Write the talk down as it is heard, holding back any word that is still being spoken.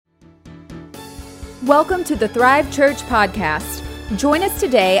Welcome to the Thrive Church podcast. Join us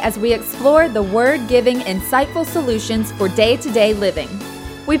today as we explore the word-giving, insightful solutions for day-to-day living.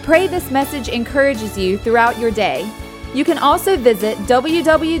 We pray this message encourages you throughout your day. You can also visit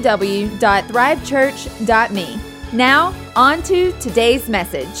www.thrivechurch.me. Now, on to today's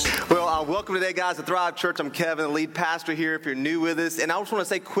message. Well, welcome today, guys, to Thrive Church. I'm Kevin, the lead pastor here, if you're new with us. And I just want to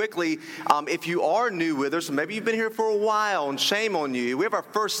say quickly, if you are new with us, or maybe you've been here for a while, and shame on you, we have our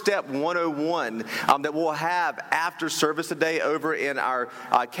First Step 101 that we'll have after service today over in our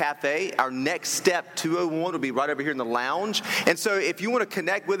cafe. Our Next Step 201 will be right over here in the lounge. And so if you want to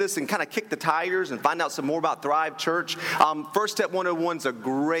connect with us and kind of kick the tires and find out some more about Thrive Church, First Step 101 is a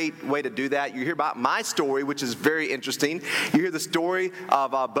great way to do that. You hear about my story, which is very interesting. You hear the story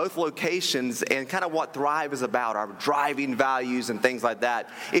of both locations and kind of what Thrive is about, our driving values and things like that.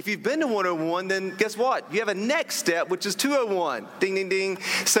 If you've been to 101, then guess what? You have a next step, which is 201. Ding, ding, ding.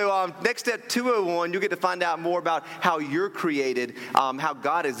 So next step 201, you'll get to find out more about how you're created, how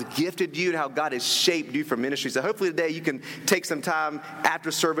God has gifted you, and how God has shaped you for ministry. So hopefully today you can take some time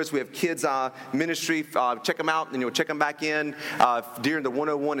after service. We have kids ministry. Check them out, and you'll check them back in during the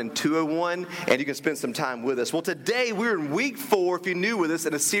 101 and 201, and you can spend some time with us. Well, today we're in week 4, if you're new with us,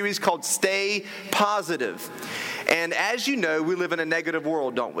 in a series called Stay Positive. And as you know, we live in a negative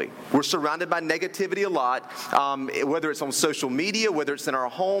world, don't we? We're surrounded by negativity a lot, whether it's on social media, whether it's in our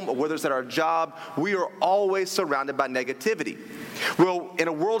home, or whether it's at our job. We are always surrounded by negativity. Well, in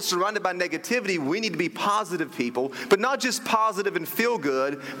a world surrounded by negativity, we need to be positive people, but not just positive and feel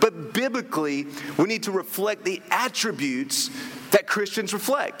good, but biblically, we need to reflect the attributes that Christians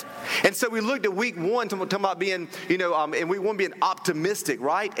reflect. And so we looked at week 1, talking about being, and we want to be optimistic,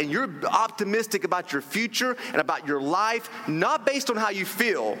 right? And you're optimistic about your future and about your life, not based on how you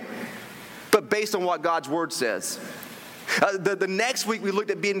feel, but based on what God's word says. The next week, we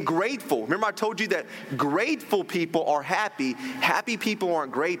looked at being grateful. Remember, I told you that grateful people are happy. Happy people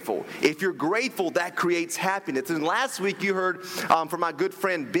aren't grateful. If you're grateful, that creates happiness. And last week, you heard from my good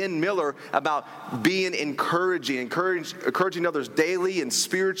friend Ben Miller about being encouraging others daily and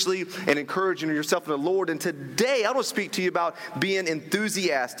spiritually, and encouraging yourself in the Lord. And today, I want to speak to you about being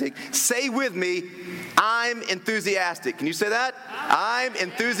enthusiastic. Say with me, I'm enthusiastic. Can you say that? I'm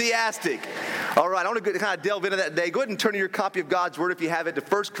enthusiastic. All right, I want to kind of delve into that today. Go ahead and turn to your copy of God's Word, if you have it, to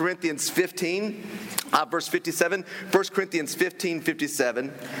 1 Corinthians 15, verse 57. 1 Corinthians 15,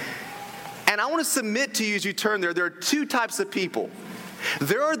 57. And I want to submit to you as you turn there are two types of people.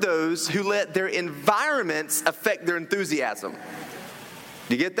 There are those who let their environments affect their enthusiasm.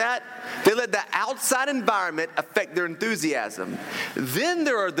 Do you get that? They let the outside environment affect their enthusiasm. Then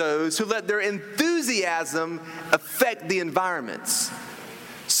there are those who let their enthusiasm affect the environments.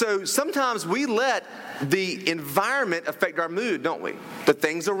 So sometimes we let the environment affect our mood, don't we? The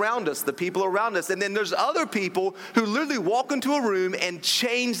things around us, the people around us. And then there's other people who literally walk into a room and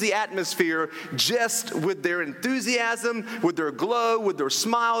change the atmosphere just with their enthusiasm, with their glow, with their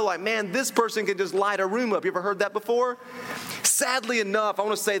smile. Like, man, this person can just light a room up. You ever heard that before? Sadly enough, I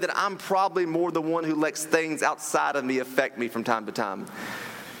want to say that I'm probably more the one who lets things outside of me affect me from time to time.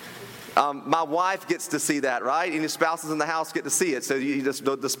 My wife gets to see that, right? And your spouses in the house get to see it. So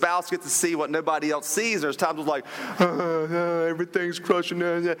the spouse gets to see what nobody else sees. There's times like, everything's crushing.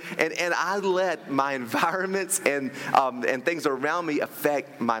 And I let my environments and things around me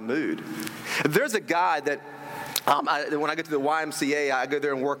affect my mood. There's a guy that when I get to the YMCA, I go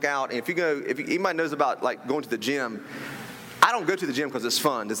there and work out. And if anybody knows about like going to the gym, I don't go to the gym because it's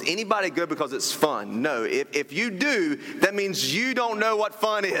fun. Does anybody go because it's fun? No. If you do, that means you don't know what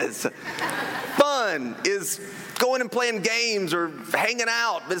fun is. Fun is going and playing games or hanging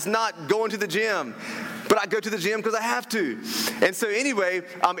out, but it's not going to the gym. But I go to the gym because I have to. And so anyway,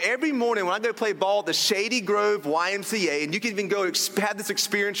 every morning when I go play ball at the Shady Grove YMCA, and you can even go have this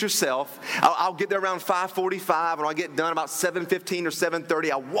experience yourself, I'll get there around 5:45, and I'll get done about 7:15 or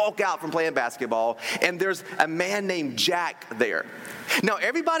 7:30. I walk out from playing basketball, and there's a man named Jack there. Now,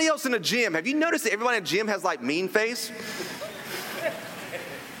 everybody else in the gym, have you noticed that everybody in the gym has like mean face?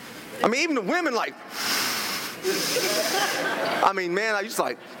 I mean, even the women like, man, I just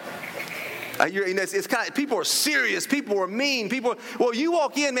like, it's kind of, people are serious, people are mean, well, you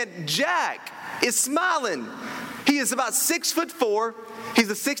walk in, man, Jack is smiling. He is about 6'4".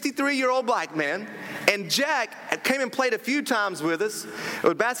 He's a 63-year-old black man. And Jack came and played a few times with us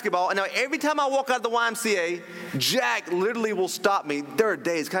with basketball. And now every time I walk out of the YMCA, Jack literally will stop me. There are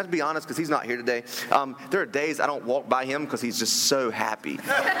days, can I be honest, because he's not here today. There are days I don't walk by him because he's just so happy.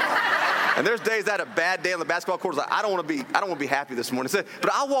 And there's days I had a bad day on the basketball court. Like, I don't want to be happy this morning. So,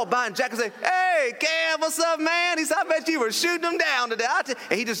 but I'll walk by and Jack will say, "Hey, Cam, what's up, man?" He said, "I bet you were shooting them down today."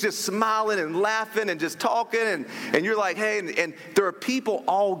 And he just smiling and laughing and just talking. And you're like, hey, and there are people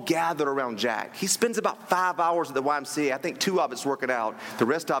all gathered around Jack. He spends about 5 hours at the YMCA. I think 2 of it's working out. The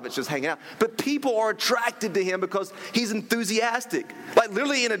rest of it's just hanging out. But people are attracted to him because he's enthusiastic. Like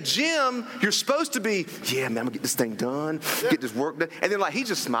literally in a gym, you're supposed to be, yeah, man, I'm gonna get this thing done, get this work done. And then like he's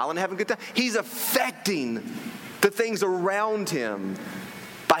just smiling, having a good time. He's affecting the things around him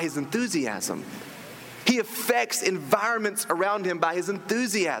by his enthusiasm. He affects environments around him by his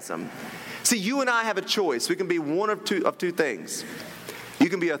enthusiasm. See, you and I have a choice. We can be one of two things. You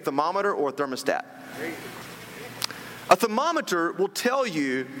can be a thermometer or a thermostat. A thermometer will tell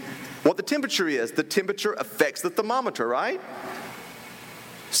you what the temperature is. The temperature affects the thermometer, right?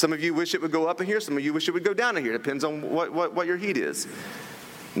 Some of you wish it would go up in here. Some of you wish it would go down in here. Depends on what your heat is.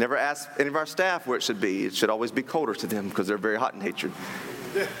 Never ask any of our staff where it should be. It should always be colder to them because they're very hot natured.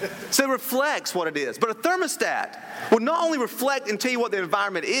 So it reflects what it is. But a thermostat will not only reflect and tell you what the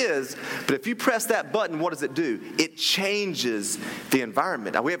environment is, but if you press that button, what does it do? It changes the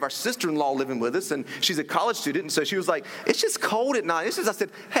environment. Now, we have our sister-in-law living with us, and she's a college student, and so she was like, "It's just cold at night." I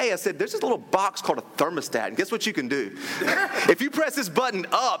said, there's this little box called a thermostat, and guess what you can do? If you press this button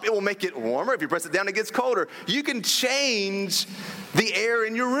up, it will make it warmer. If you press it down, it gets colder. You can change the air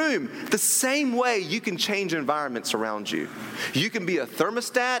in your room. The same way you can change environments around you. You can be a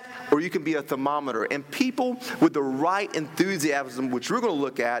thermostat or you can be a thermometer. And people with the right enthusiasm, which we're going to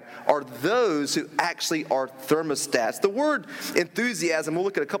look at, are those who actually are thermostats. The word enthusiasm, we'll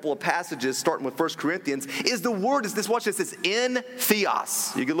look at a couple of passages starting with 1 Corinthians, watch this, it's in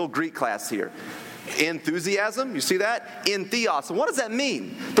theos. You get a little Greek class here. Enthusiasm, you see that? In theos. And what does that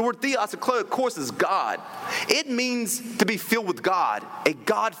mean? The word theos, of course, is God. It means to be filled with God, a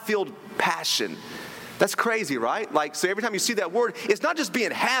God-filled passion. That's crazy, right? Like, so every time you see that word, it's not just being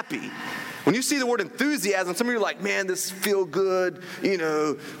happy. When you see the word enthusiasm, some of you are like, man, this feel good,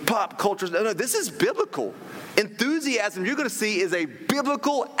 pop culture. No, this is biblical. Enthusiasm, you're going to see, is a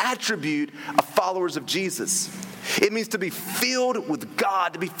biblical attribute of followers of Jesus. It means to be filled with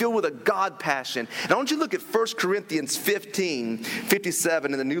God, to be filled with a God passion. And I want you to look at 1 Corinthians 15:57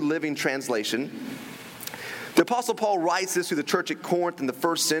 in the New Living Translation. The Apostle Paul writes this to the church at Corinth in the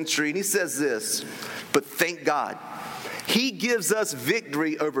first century, and he says this, "But thank God, He gives us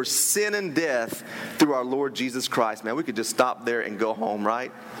victory over sin and death through our Lord Jesus Christ." Man, we could just stop there and go home,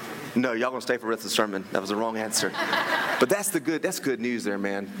 right? No, y'all gonna stay for the rest of the sermon. That was the wrong answer. But that's good news there,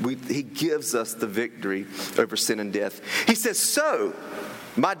 man. He gives us the victory over sin and death. He says, "So,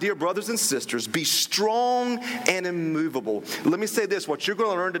 my dear brothers and sisters, be strong and immovable." Let me say this. What you're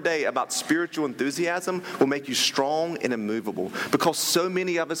going to learn today about spiritual enthusiasm will make you strong and immovable, because so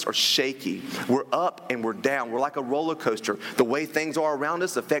many of us are shaky. We're up and we're down. We're like a roller coaster. The way things are around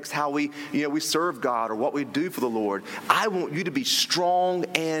us affects how we serve God or what we do for the Lord. I want you to be strong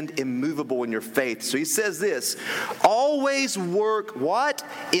and immovable in your faith. So he says this, always work what?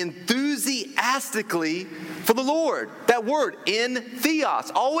 Enthusiastically for the Lord. That word, in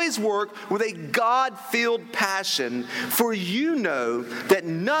theos. Always work with a God-filled passion, for you know that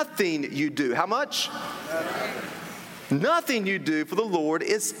nothing you do, how much? Nothing you do for the Lord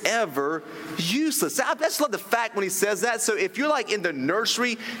is ever useless. I just love the fact when he says that. So if you're like in the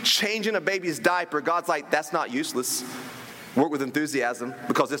nursery changing a baby's diaper, God's like, that's not useless. Work with enthusiasm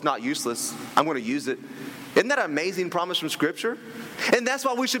because it's not useless. I'm going to use it. Isn't that an amazing promise from Scripture? And that's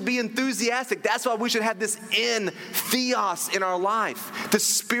why we should be enthusiastic. That's why we should have this theos in our life, the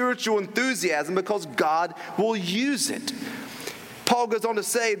spiritual enthusiasm, because God will use it. Paul goes on to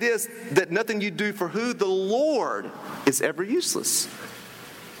say this, that nothing you do for who? The Lord is ever useless.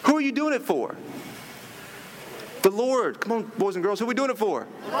 Who are you doing it for? The Lord. Come on, boys and girls, who are we doing it for?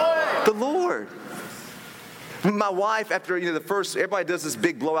 The Lord. My wife, after everybody does this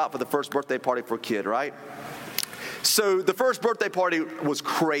big blowout for the first birthday party for a kid, right? So the first birthday party was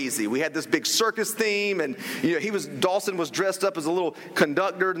crazy. We had this big circus theme, and Dawson was dressed up as a little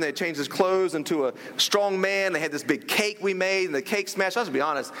conductor, and they changed his clothes into a strong man. They had this big cake we made, and the cake smashed. I'll just be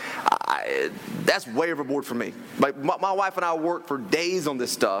honest, that's way overboard for me. Like my wife and I worked for days on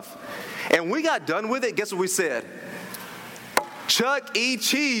this stuff, and when we got done with it, guess what we said? Chuck E.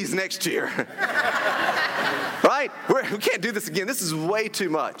 Cheese next year. Right? We can't do this again. This is way too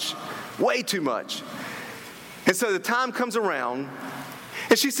much. Way too much. And so the time comes around,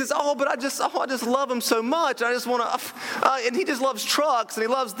 and she says, but I just love him so much. I just want to, and he just loves trucks, and he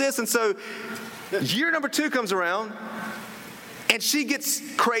loves this. And so year number 2 comes around, and she gets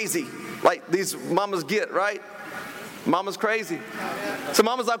crazy, like these mamas get, right? Mama's crazy. So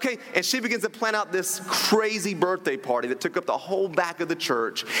Mama's like, okay, and she begins to plan out this crazy birthday party that took up the whole back of the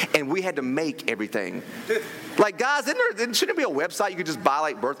church, and we had to make everything. Like, guys, shouldn't there be a website you could just buy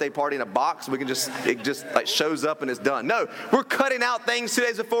like birthday party in a box? It just like shows up and it's done. No, we're cutting out things 2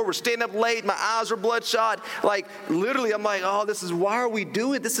 days before. We're staying up late. My eyes are bloodshot. Like, literally, I'm like, oh, why are we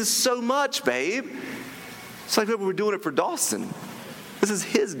doing it? This is so much, babe. It's like we're doing it for Dawson. This is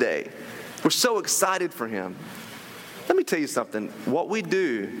his day. We're so excited for him. Let me tell you something. What we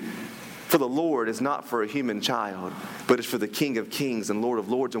do for the Lord is not for a human child, but it's for the King of Kings and Lord of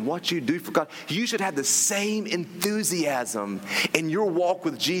Lords. And what you do for God, you should have the same enthusiasm in your walk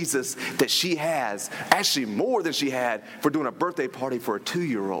with Jesus that she has, actually more than she had for doing a birthday party for a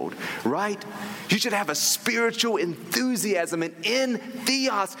 2-year-old, right? You should have a spiritual enthusiasm and in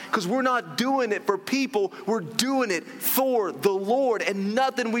theos, because we're not doing it for people, we're doing it for the Lord. And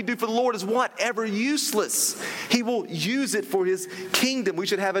nothing we do for the Lord is what? Ever useless. He will use it for his kingdom. We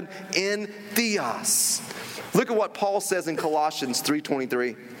should have an in theos. Look at what Paul says in Colossians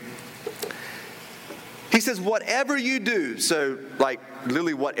 3:23. He says, whatever you do, so like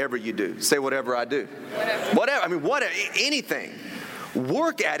literally whatever you do. Say whatever I do. Whatever. I mean, anything.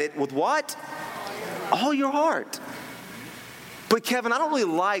 Work at it with what? All your heart. But Kevin, I don't really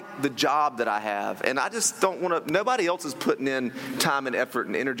like the job that I have, and I just don't want to, nobody else is putting in time and effort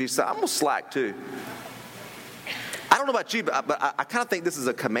and energy, so I'm going to slack too. I don't know about you, but I kind of think this is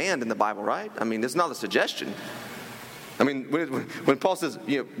a command in the Bible, right? I mean, it's not a suggestion. I mean, when Paul says,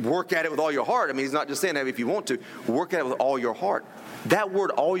 work at it with all your heart, I mean, he's not just saying that if you want to, work at it with all your heart. That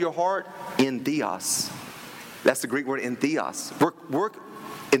word, all your heart, in theos. That's the Greek word, in theos. Work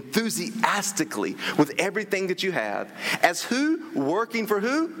enthusiastically with everything that you have. As who? Working for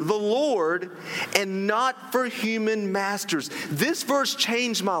who? The Lord, and not for human masters. This verse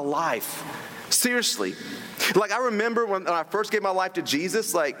changed my life. Seriously. Like, I remember when I first gave my life to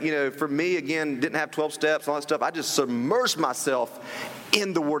Jesus, for me, again, didn't have 12 steps, all that stuff. I just submersed myself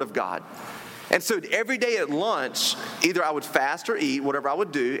in the Word of God. And so every day at lunch, either I would fast or eat, whatever I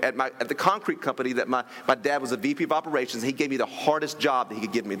would do, at the concrete company that my dad was a VP of operations. He gave me the hardest job that he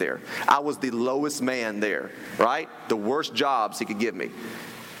could give me there. I was the lowest man there, right? The worst jobs he could give me.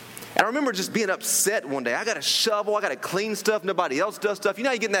 And I remember just being upset one day. I got to shovel. I got to clean stuff. Nobody else does stuff. You know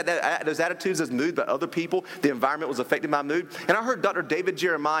how you get those attitudes, those moods by other people? The environment was affecting my mood. And I heard Dr. David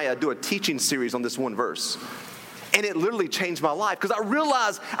Jeremiah do a teaching series on this one verse. And it literally changed my life because I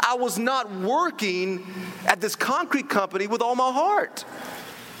realized I was not working at this concrete company with all my heart.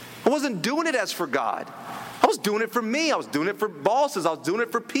 I wasn't doing it as for God. I was doing it for me. I was doing it for bosses. I was doing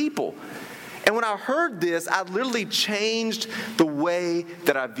it for people. And when I heard this, I literally changed the way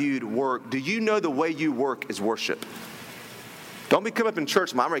that I viewed work. Do you know the way you work is worship? Don't be coming up in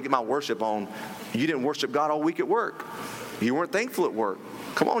church, I'm ready to get my worship on. You didn't worship God all week at work. You weren't thankful at work.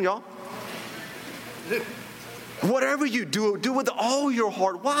 Come on, y'all. Whatever you do with all your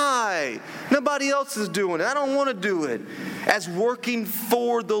heart. Why? Nobody else is doing it. I don't want to do it. As working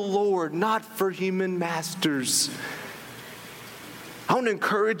for the Lord, not for human masters. I want to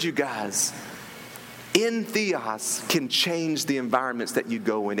encourage you guys. In theos can change the environments that you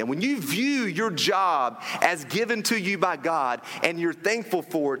go in. And when you view your job as given to you by God and you're thankful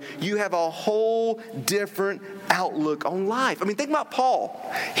for it, you have a whole different outlook on life. I mean, think about Paul.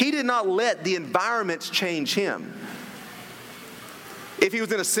 He did not let the environments change him. If he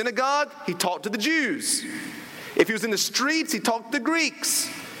was in a synagogue, he talked to the Jews. If he was in the streets, he talked to the Greeks.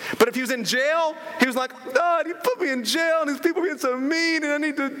 But if he was in jail, he was like, God, he put me in jail and these people are being so mean and I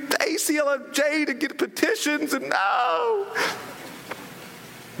need the ACLJ to get petitions and no.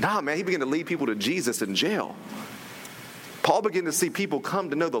 Nah, man, he began to lead people to Jesus in jail. Paul began to see people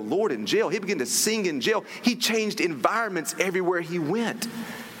come to know the Lord in jail. He began to sing in jail. He changed environments everywhere he went.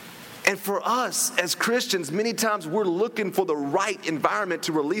 And for us as Christians, many times we're looking for the right environment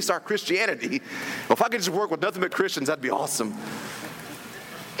to release our Christianity. Well, if I could just work with nothing but Christians, that'd be awesome.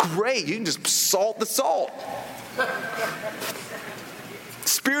 Great, you can just salt the salt.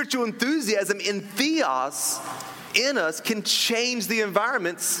 Spiritual enthusiasm in theos in us can change the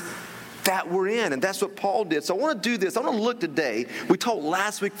environments that we're in, and that's what Paul did. So I want to do this. I want to look today. We talked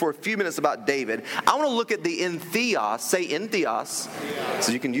last week for a few minutes about David. I want to look at the entheos. Say entheos.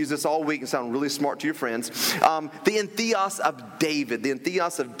 So you can use this all week and sound really smart to your friends. The entheos of David. The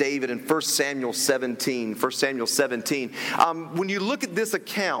entheos of David in 1 Samuel 17. 1 Samuel 17. When you look at this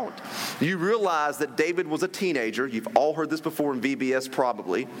account, you realize that David was a teenager. You've all heard this before in VBS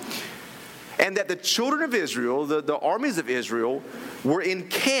probably. And that the children of Israel, the armies of Israel, were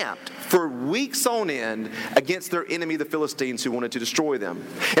encamped for weeks on end against their enemy, the Philistines, who wanted to destroy them.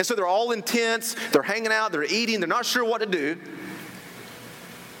 And so they're all in tents, they're hanging out, they're eating, they're not sure what to do.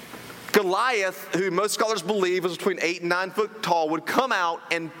 Goliath, who most scholars believe was between 8 and 9 foot tall, would come out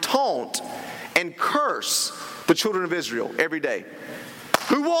and taunt and curse the children of Israel every day.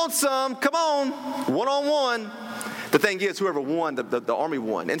 Who wants some? Come on, one-on-one. The thing is, whoever won, the army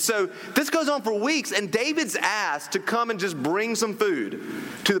won. And so this goes on for weeks, and David's asked to come and just bring some food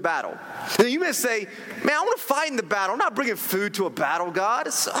to the battle. And you may say, man, I want to fight in the battle. I'm not bringing food to a battle, God.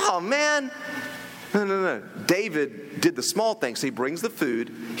 Oh, man. No. David did the small things. He brings the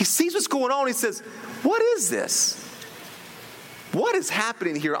food. He sees what's going on. He says, what is this? What is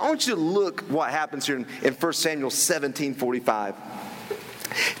happening here? I want you to look what happens here in 1 Samuel 17:45.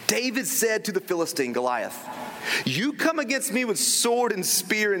 David said to the Philistine, Goliath, you come against me with sword and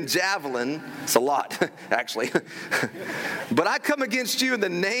spear and javelin. It's a lot, actually. But I come against you in the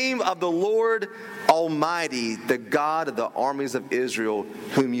name of the Lord Almighty, the God of the armies of Israel,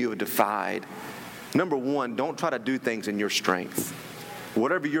 whom you have defied. Number one, don't try to do things in your strength.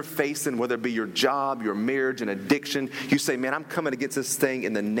 Whatever you're facing, whether it be your job, your marriage, an addiction, you say, man, I'm coming against this thing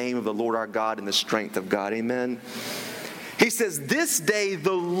in the name of the Lord our God and the strength of God. Amen. He says, this day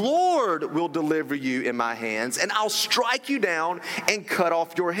the Lord will deliver you in my hands, and I'll strike you down and cut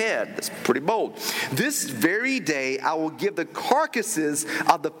off your head. That's pretty bold. This very day I will give the carcasses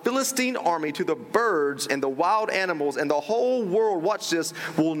of the Philistine army to the birds and the wild animals, and the whole world, watch this,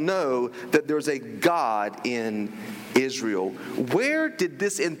 will know that there's a God in Israel. Where did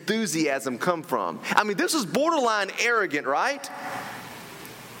this enthusiasm come from? I mean, this is borderline arrogant, right?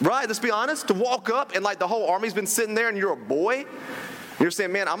 Right, let's be honest, to walk up and like the whole army's been sitting there and you're a boy. You're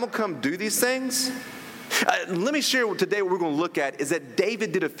saying, man, I'm going to come do these things. Let me share today what we're going to look at is that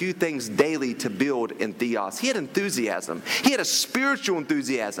David did a few things daily to build in theos. He had enthusiasm. He had a spiritual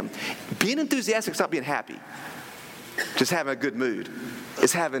enthusiasm. Being enthusiastic is not being happy. Just having a good mood.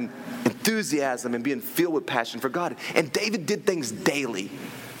 It's having enthusiasm and being filled with passion for God. And David did things daily.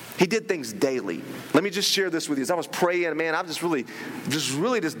 He did things daily. Let me just share this with you. As I was praying, man, I've just really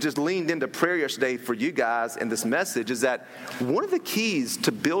leaned into prayer yesterday for you guys and this message is that one of the keys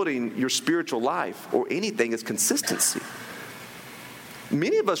to building your spiritual life or anything is consistency.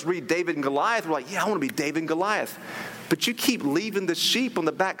 Many of us read David and Goliath. We're like, yeah, I want to be David and Goliath. But you keep leaving the sheep on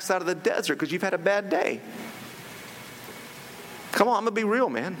the backside of the desert because you've had a bad day. Come on, I'm going to be real,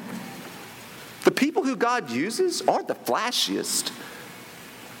 man. The people who God uses aren't the flashiest.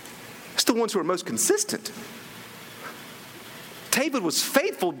 It's the ones who are most consistent. David was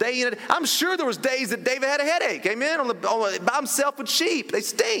faithful day in and day. I'm sure there was days that David had a headache, amen, by himself with sheep. They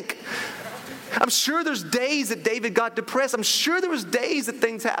stink. I'm sure there's days that David got depressed. I'm sure there was days that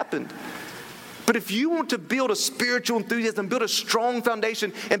things happened. But if you want to build a spiritual enthusiasm, build a strong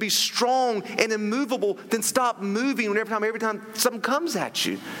foundation, and be strong and immovable, then stop moving every time something comes at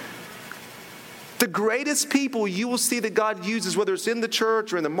you. The greatest people you will see that God uses, whether it's in the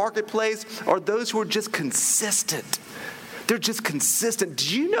church or in the marketplace, are those who are just consistent. They're just consistent.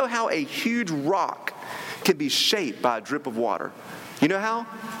 Do you know how a huge rock can be shaped by a drip of water? You know how?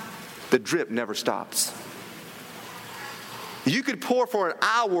 The drip never stops. You could pour for an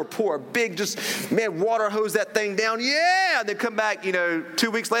hour, pour a big, water hose that thing down. Yeah. And then come back, 2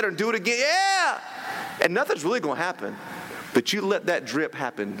 weeks later and do it again. Yeah. And nothing's really going to happen. But you let that drip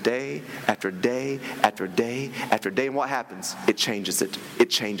happen day after day after day after day. And what happens? It changes it. It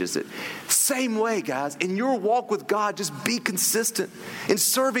changes it. Same way, guys. In your walk with God, just be consistent. In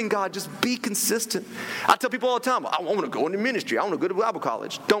serving God, just be consistent. I tell people all the time, I want to go into ministry. I want to go to Bible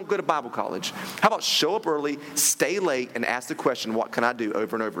college. Don't go to Bible college. How about show up early, stay late, and ask the question, what can I do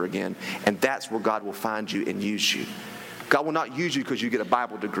over and over again? And that's where God will find you and use you. God will not use you because you get a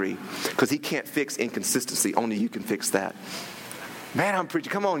Bible degree, because he can't fix inconsistency. Only you can fix that. Man, I'm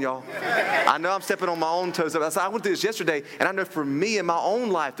preaching. Come on, y'all. I know I'm stepping on my own toes. I went through this yesterday, and I know for me in my own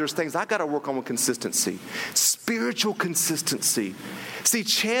life, there's things I got to work on with consistency. Spiritual consistency. See,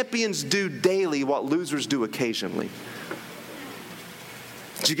 champions do daily what losers do occasionally.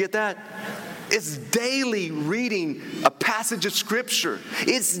 Did you get that? It's daily reading a passage of Scripture.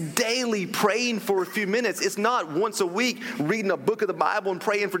 It's daily praying for a few minutes. It's not once a week reading a book of the Bible and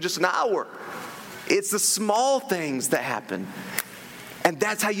praying for just an hour. It's the small things that happen. And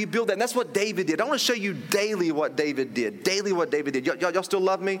that's how you build that. And that's what David did. I want to show you daily what David did. Daily what David did. Y'all still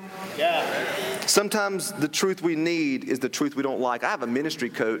love me? Yeah. Sometimes the truth we need is the truth we don't like. I have a ministry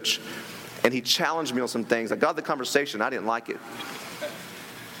coach, and he challenged me on some things. I got the conversation. I didn't like it.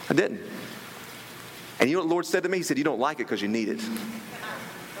 I didn't. And you know what the Lord said to me? He said, you don't like it because you need it.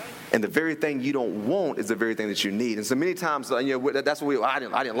 And the very thing you don't want is the very thing that you need. And so many times, that's what I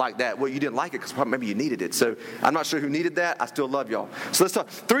didn't like that. Well, you didn't like it because maybe you needed it. So I'm not sure who needed that. I still love y'all. So let's talk.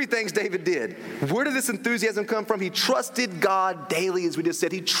 3 things David did. Where did this enthusiasm come from? He trusted God daily, as we just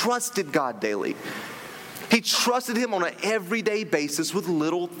said. He trusted God daily. He trusted him on an everyday basis with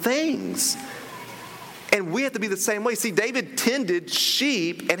little things. And we have to be the same way. See, David tended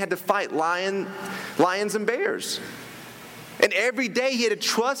sheep and had to fight lions and bears. And every day he had to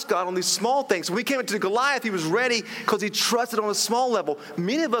trust God on these small things. When we came into Goliath, he was ready because he trusted on a small level.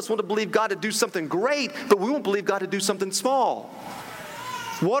 Many of us want to believe God to do something great, but we won't believe God to do something small.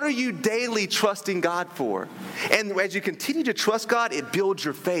 What are you daily trusting God for? And as you continue to trust God, it builds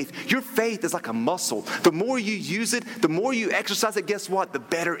your faith. Your faith is like a muscle. The more you use it, the more you exercise it, guess what? The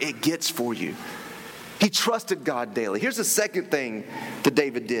better it gets for you. He trusted God daily. Here's the second thing that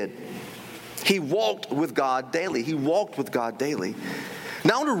David did. He walked with God daily. He walked with God daily.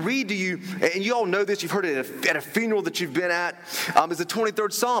 Now I want to read to you, and you all know this, you've heard it at a funeral that you've been at. It's the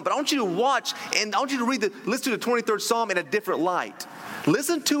 23rd Psalm. But I want you to watch, and I want you to listen to the 23rd Psalm in a different light.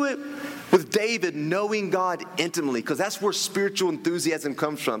 Listen to it with David knowing God intimately, because that's where spiritual enthusiasm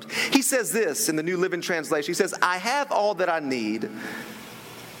comes from. He says this in the New Living Translation. He says, I have all that I need.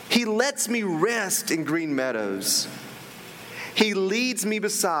 He lets me rest in green meadows. He leads me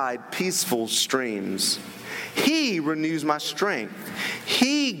beside peaceful streams. He renews my strength.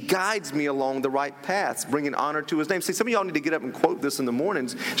 He guides me along the right paths, bringing honor to his name. See, some of y'all need to get up and quote this in the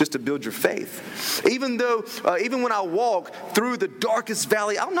mornings just to build your faith. Even when I walk through the darkest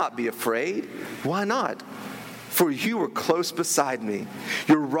valley, I'll not be afraid. Why not? For you are close beside me.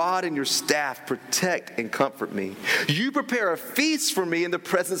 Your rod and your staff protect and comfort me. You prepare a feast for me in the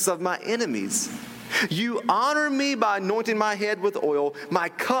presence of my enemies. You honor me by anointing my head with oil. My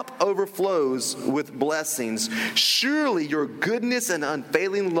cup overflows with blessings. Surely your goodness and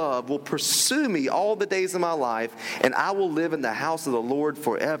unfailing love will pursue me all the days of my life, and I will live in the house of the Lord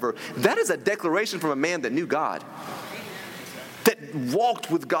forever. That is a declaration from a man that knew God, that walked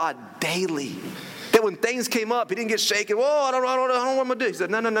with God daily. That when things came up, he didn't get shaken. Whoa, I don't know what I'm going to do. He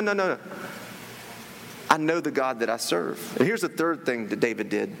said, no. I know the God that I serve. And here's the third thing that David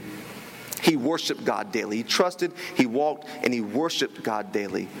did. He worshiped God daily. He trusted, he walked, and he worshiped God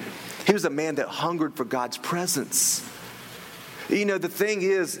daily. He was a man that hungered for God's presence. You know, the thing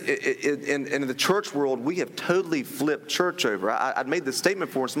is, in the church world, we have totally flipped church over. I made this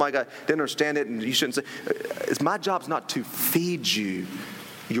statement for somebody didn't understand it, and you shouldn't say, my job's not to feed you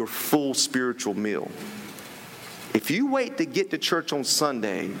your full spiritual meal. If you wait to get to church on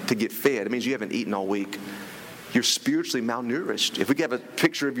Sunday to get fed, it means you haven't eaten all week. You're spiritually malnourished. If we could have a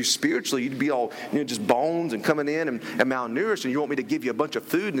picture of you spiritually, you'd be all, just bones and coming in and malnourished, and you want me to give you a bunch of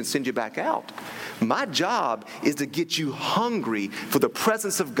food and then send you back out. My job is to get you hungry for the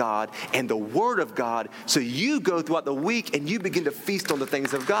presence of God and the Word of God, so you go throughout the week and you begin to feast on the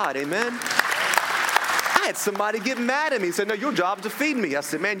things of God. Amen? I had somebody get mad at me and say, no, your job is to feed me. I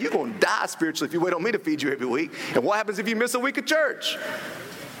said, man, you're going to die spiritually if you wait on me to feed you every week. And what happens if you miss a week of church?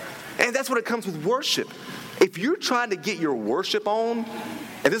 And that's what it comes with worship. If you're trying to get your worship on,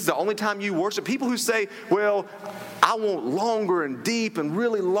 and this is the only time you worship, people who say, well, I want longer and deep and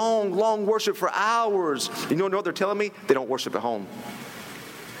really long worship for hours. You know what they're telling me? They don't worship at home.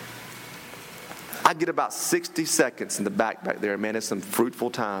 I get about 60 seconds in the back there. Man, it's some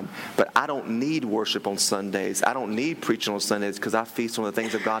fruitful time. But I don't need worship on Sundays. I don't need preaching on Sundays because I feast on the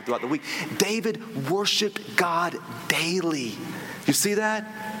things of God throughout the week. David worshiped God daily. You see that?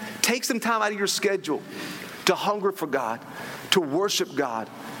 Take some time out of your schedule to hunger for God, to worship God.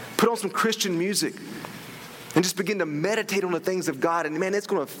 Put on some Christian music and just begin to meditate on the things of God. And man, it's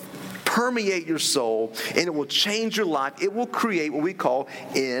going to permeate your soul and it will change your life. It will create what we call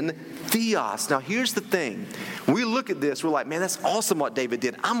entheos. Now, here's the thing. When we look at this, we're like, man, that's awesome what David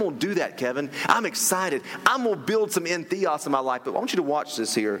did. I'm going to do that, Kevin. I'm excited. I'm going to build some entheos in my life. But I want you to watch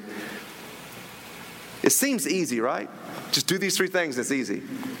this here. It seems easy, right? Just do these 3 things and it's easy.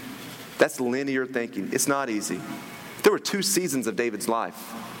 That's linear thinking. It's not easy. There were 2 seasons of David's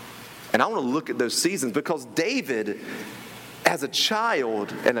life. And I want to look at those seasons because David, as a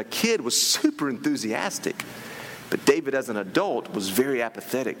child and a kid, was super enthusiastic. But David, as an adult, was very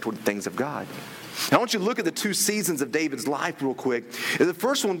apathetic toward the things of God. Now, I want you to look at the two seasons of David's life real quick. The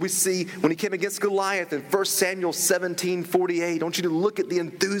first one we see when he came against Goliath in 1 Samuel 17:48. I want you to look at the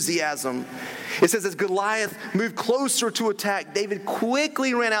enthusiasm. It says, as Goliath moved closer to attack, David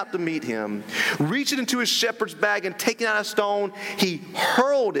quickly ran out to meet him. Reaching into his shepherd's bag and taking out a stone, he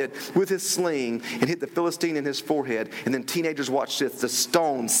hurled it with his sling and hit the Philistine in his forehead. And then teenagers watched this. The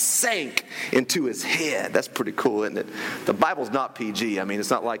stone sank into his head. That's pretty cool, isn't it? The Bible's not PG. I mean, it's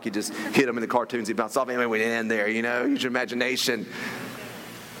not like you just hit him in the cartoons, he bounced off. Anyway, we end there, use your imagination.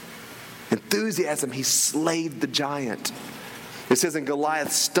 Enthusiasm, he slayed the giant. It says, and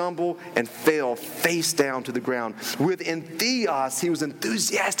Goliath stumbled and fell face down to the ground. With entheos, he was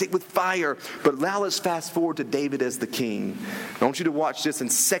enthusiastic with fire. But now let's fast forward to David as the king. I want you to watch this in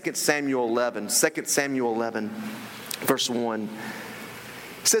 2 Samuel 11. 2 Samuel 11, verse 1.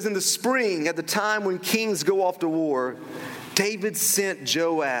 It says, in the spring, at the time when kings go off to war, David sent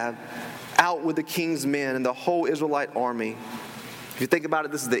Joab out with the king's men and the whole Israelite army. If you think about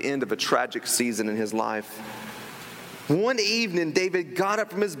it, this is the end of a tragic season in his life. One evening, David got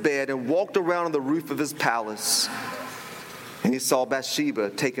up from his bed and walked around on the roof of his palace. And he saw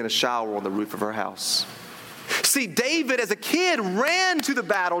Bathsheba taking a shower on the roof of her house. See, David as a kid ran to the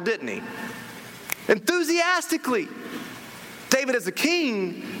battle, didn't he? Enthusiastically. David as a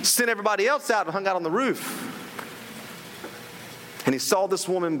king sent everybody else out and hung out on the roof. And he saw this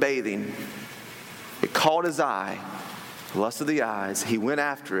woman bathing. It caught his eye, lust of the eyes. He went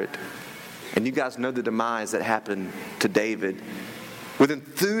after it. And you guys know the demise that happened to David. With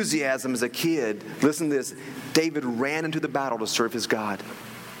enthusiasm as a kid, listen to this, David ran into the battle to serve his God.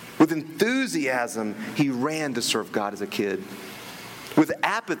 With enthusiasm, he ran to serve God as a kid. With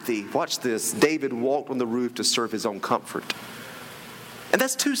apathy, watch this, David walked on the roof to serve his own comfort. And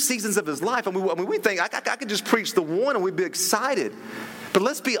that's two seasons of his life. I mean, we think, I could just preach the one and we'd be excited. But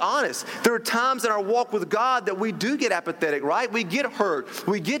let's be honest. There are times in our walk with God that we do get apathetic, right? We get hurt.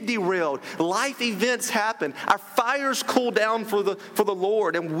 We get derailed. Life events happen. Our fires cool down for the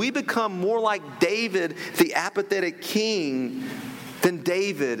Lord. And we become more like David, the apathetic king, than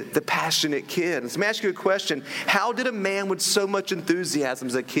David, the passionate kid. So let me ask you a question. How did a man with so much enthusiasm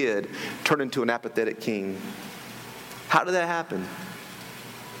as a kid turn into an apathetic king? How did that happen?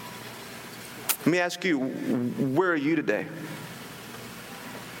 Let me ask you, where are you today?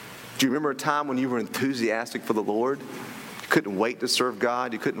 Do you remember a time when you were enthusiastic for the Lord? You couldn't wait to serve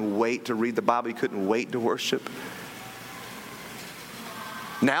God. You couldn't wait to read the Bible. You couldn't wait to worship.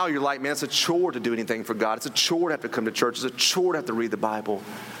 Now you're like, man, it's a chore to do anything for God. It's a chore to have to come to church. It's a chore to have to read the Bible.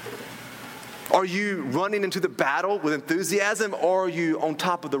 Are you running into the battle with enthusiasm, or are you on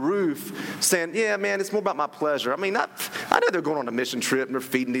top of the roof saying, yeah, man, it's more about my pleasure? I mean, I know they're going on a mission trip and they're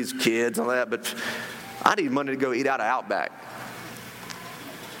feeding these kids and all that, but I need money to go eat out of Outback.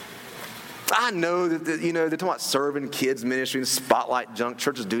 I know that, they're talking about serving kids ministry and spotlight junk.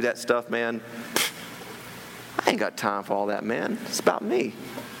 Churches do that stuff, man. I ain't got time for all that, man. It's about me.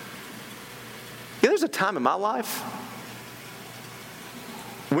 There's a time in my life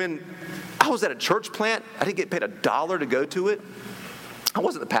when I was at a church plant. I didn't get paid $1 to go to it. I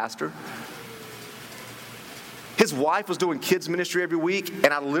wasn't the pastor. His wife was doing kids ministry every week, and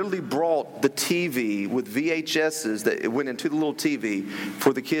I literally brought the TV with VHSs that went into the little TV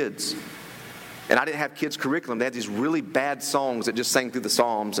for the kids. And I didn't have kids' curriculum. They had these really bad songs that just sang through the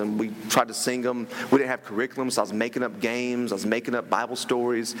Psalms, and we tried to sing them. We didn't have curriculum, so I was making up games. I was making up Bible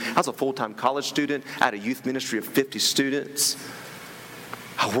stories. I was a full-time college student. I had a youth ministry of 50 students.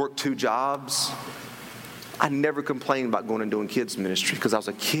 I worked 2 jobs. I never complained about going and doing kids' ministry because I was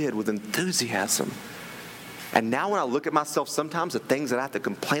a kid with enthusiasm. And now when I look at myself, sometimes the things that I have to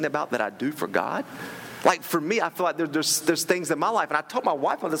complain about that I do for God, like for me, I feel like there's things in my life. And I told my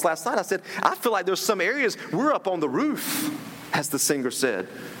wife on this last night, I said, I feel like there's some areas we're up on the roof, as the singer said.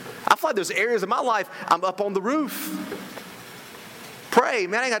 I feel like there's areas in my life I'm up on the roof. Pray.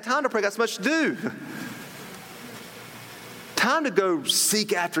 Man, I ain't got time to pray. I got so much to do. Time to go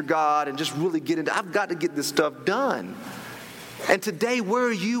seek after God and just really get into, I've got to get this stuff done. And today, where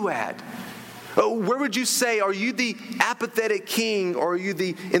are you at? Where would you say, are you the apathetic king or are you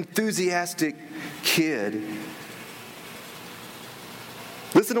the enthusiastic kid?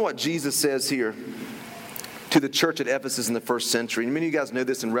 Listen to what Jesus says here to the church at Ephesus in the first century. And many of you guys know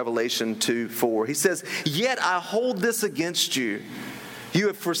this in Revelation 2:4. He says, yet I hold this against you. You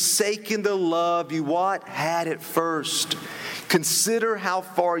have forsaken the love you what? Had at first. Consider how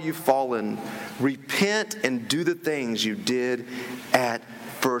far you've fallen. Repent and do the things you did at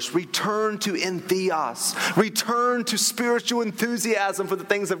first. Return to entheos. Return to spiritual enthusiasm for the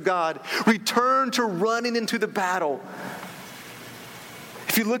things of God. Return to running into the battle.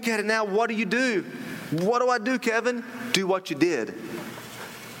 If you look at it now, what do you do? What do I do, Kevin? Do what you did.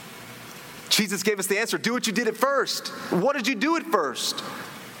 Jesus gave us the answer. Do what you did at first. What did you do at first?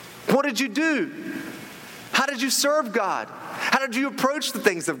 What did you do? How did you serve God? How did you approach the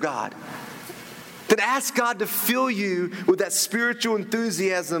things of God? Then ask God to fill you with that spiritual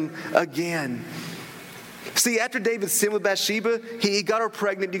enthusiasm again. See, after David sinned with Bathsheba, he got her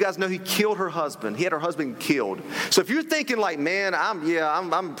pregnant. You guys know he killed her husband. He had her husband killed. So if you're thinking like, man,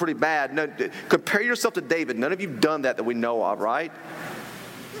 I'm pretty bad. No, compare yourself to David. None of you have done that we know of, right?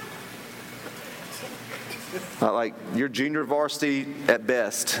 Like you're junior varsity at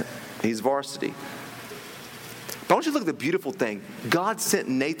best. He's varsity. But I want you to look at the beautiful thing. God sent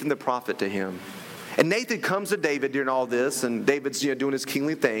Nathan the prophet to him. And Nathan comes to David during all this, and David's doing his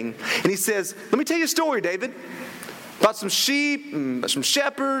kingly thing. And he says, let me tell you a story, David, about some sheep and some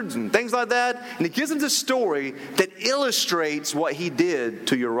shepherds and things like that. And he gives him this story that illustrates what he did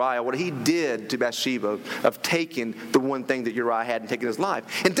to Uriah, what he did to Bathsheba of taking the one thing that Uriah had and taking his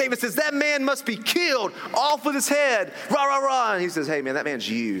life. And David says, that man must be killed off with his head. Rah, rah, rah. And he says, hey, man, that man's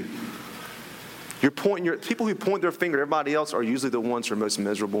you. People who point their finger at everybody else are usually the ones who are most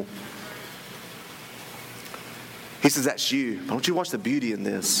miserable. He says, that's you. But don't you watch the beauty in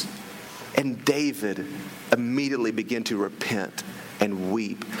this? And David immediately began to repent and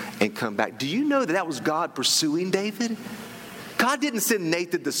weep and come back. Do you know that was God pursuing David? God didn't send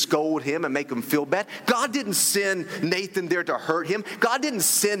Nathan to scold him and make him feel bad. God didn't send Nathan there to hurt him. God didn't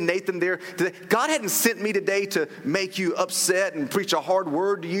send Nathan there. God hadn't sent me today to make you upset and preach a hard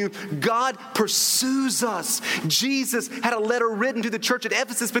word to you. God pursues us. Jesus had a letter written to the church at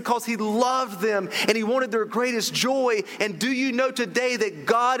Ephesus because he loved them and he wanted their greatest joy. And do you know today that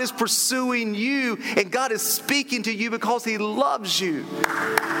God is pursuing you and God is speaking to you because he loves you?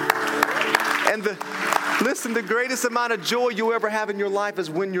 And listen, the greatest amount of joy you'll ever have in your life is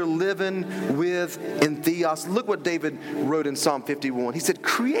when you're living with entheos. Look what David wrote in Psalm 51. He said,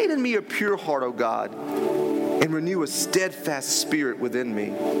 create in me a pure heart, O God, and renew a steadfast spirit within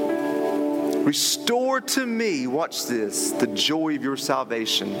me. Restore to me, watch this, the joy of your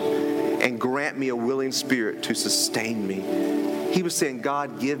salvation, and grant me a willing spirit to sustain me. He was saying,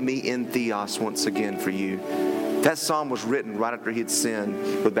 God, give me entheos once again for you. That psalm was written right after he had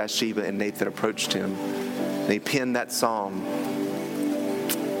sinned with Bathsheba and Nathan approached him. And he penned that psalm.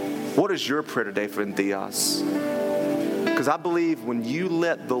 What is your prayer today for entheos? Because I believe when you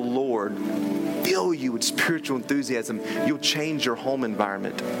let the Lord fill you with spiritual enthusiasm, you'll change your home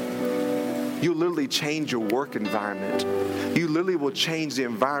environment. You'll literally change your work environment. You literally will change the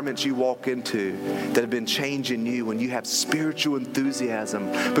environments you walk into that have been changing you when you have spiritual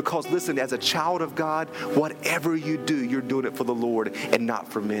enthusiasm. Because listen, as a child of God, whatever you do, you're doing it for the Lord and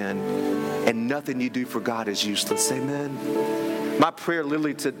not for men. And nothing you do for God is useless. Amen? My prayer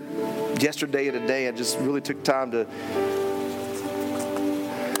literally to yesterday and today, I just really took time to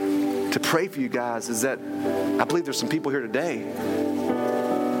pray for you guys, is that I believe there's some people here today.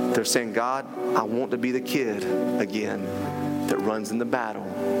 They're saying, God, I want to be the kid again that runs in the battle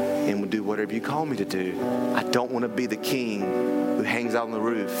and will do whatever you call me to do. I don't want to be the king who hangs out on the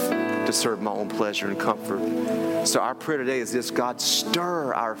roof to serve my own pleasure and comfort. So our prayer today is this: God,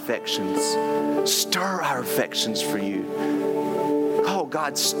 stir our affections. Stir our affections for you. Oh,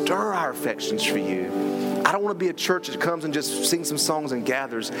 God, stir our affections for you. I don't want to be a church that comes and just sings some songs and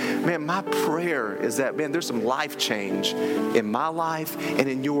gathers. Man, my prayer is that, man, there's some life change in my life and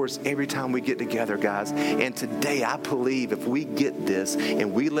in yours every time we get together, guys. And today I believe if we get this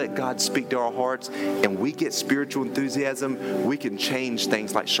and we let God speak to our hearts and we get spiritual enthusiasm, we can change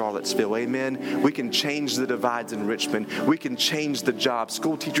things like Charlottesville, amen? We can change the divides in Richmond. We can change the job.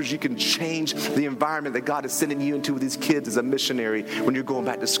 School teachers, you can change the environment that God is sending you into with these kids as a missionary when you're going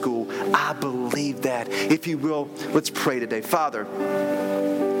back to school. I believe that. If you will, let's pray today. Father,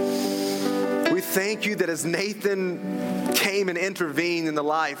 we thank you that as Nathan came and intervened in the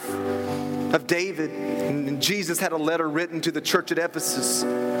life of David, and Jesus had a letter written to the church at Ephesus,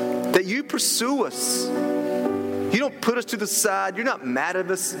 that you pursue us. You don't put us to the side. You're not mad at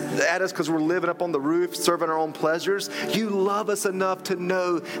us because we're living up on the roof, serving our own pleasures. You love us enough to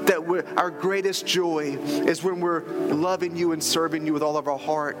know that our greatest joy is when we're loving you and serving you with all of our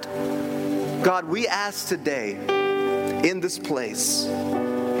heart. God, we ask today in this place,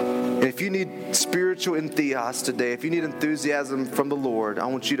 and if you need spiritual entheos today, if you need enthusiasm from the Lord, I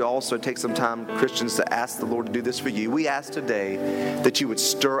want you to also take some time, Christians, to ask the Lord to do this for you. We ask today that you would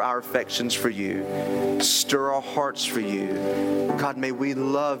stir our affections for you, stir our hearts for you. God, may we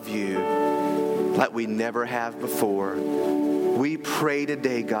love you like we never have before. We pray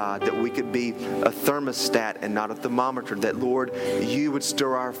today, God, that we could be a thermostat and not a thermometer, that, Lord, you would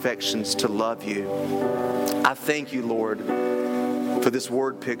stir our affections to love you. I thank you, Lord, for this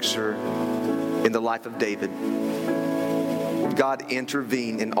word picture in the life of David. God,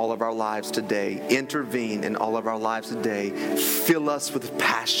 intervene in all of our lives today. Intervene in all of our lives today. Fill us with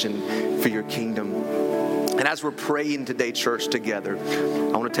passion for your kingdom. And as we're praying today, church, together,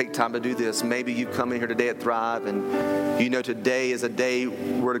 I want to take time to do this. Maybe you've come in here today at Thrive, and you know today is a day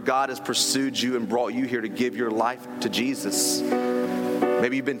where God has pursued you and brought you here to give your life to Jesus.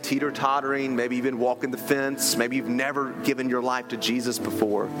 Maybe you've been teeter-tottering. Maybe you've been walking the fence. Maybe you've never given your life to Jesus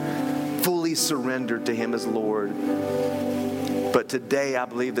before, fully surrendered to Him as Lord. But today, I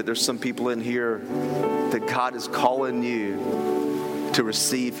believe that there's some people in here that God is calling you to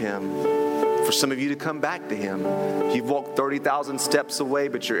receive Him. For some of you to come back to Him. You've walked 30,000 steps away,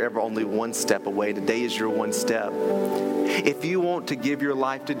 but you're ever only one step away. Today is your one step. If you want to give your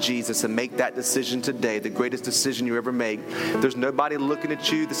life to Jesus and make that decision today, the greatest decision you ever make, there's nobody looking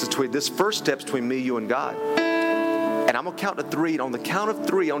at you. This first step's between me, you, and God. And I'm going to count to 3. And on the count of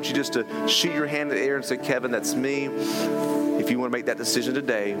 3, I want you just to shoot your hand in the air and say, Kevin, that's me. If you want to make that decision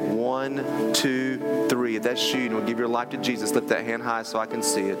today, 1, 2, 3. If that's you and want to give your life to Jesus, lift that hand high so I can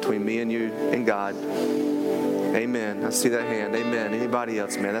see it between me and you and God. Amen. I see that hand. Amen. Anybody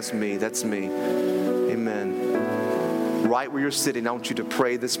else, man? That's me. That's me. Amen. Right where you're sitting, I want you to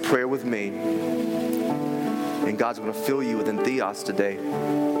pray this prayer with me. And God's going to fill you with entheos today.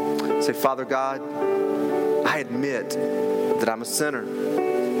 Say, Father God, I admit that I'm a sinner.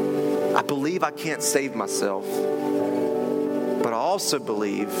 I believe I can't save myself. But I also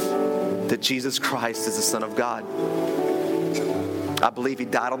believe that Jesus Christ is the Son of God. I believe He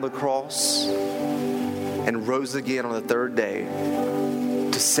died on the cross and rose again on the third day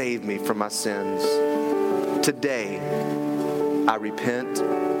to save me from my sins. Today, I repent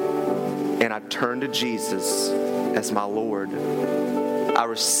and I turn to Jesus as my Lord. I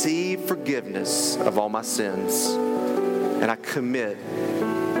receive forgiveness of all my sins, and I commit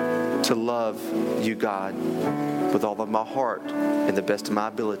to love you, God, with all of my heart and the best of my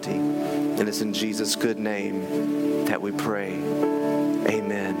ability. And it's in Jesus' good name that we pray.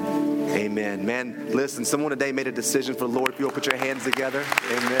 Amen. Amen. Man, listen, someone today made a decision for the Lord. If you'll put your hands together.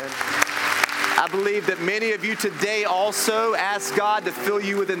 Amen. I believe that many of you today also ask God to fill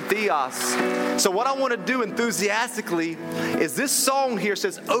you with entheos. So what I want to do enthusiastically is this song here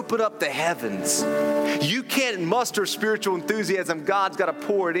says, open up the heavens. You can't muster spiritual enthusiasm. God's got to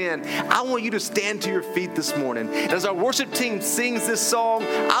pour it in. I want you to stand to your feet this morning. And as our worship team sings this song,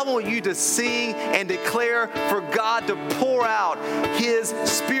 I want you to sing and declare for God to pour out His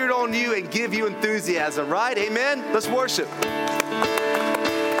Spirit on you and give you enthusiasm, right? Amen? Let's worship.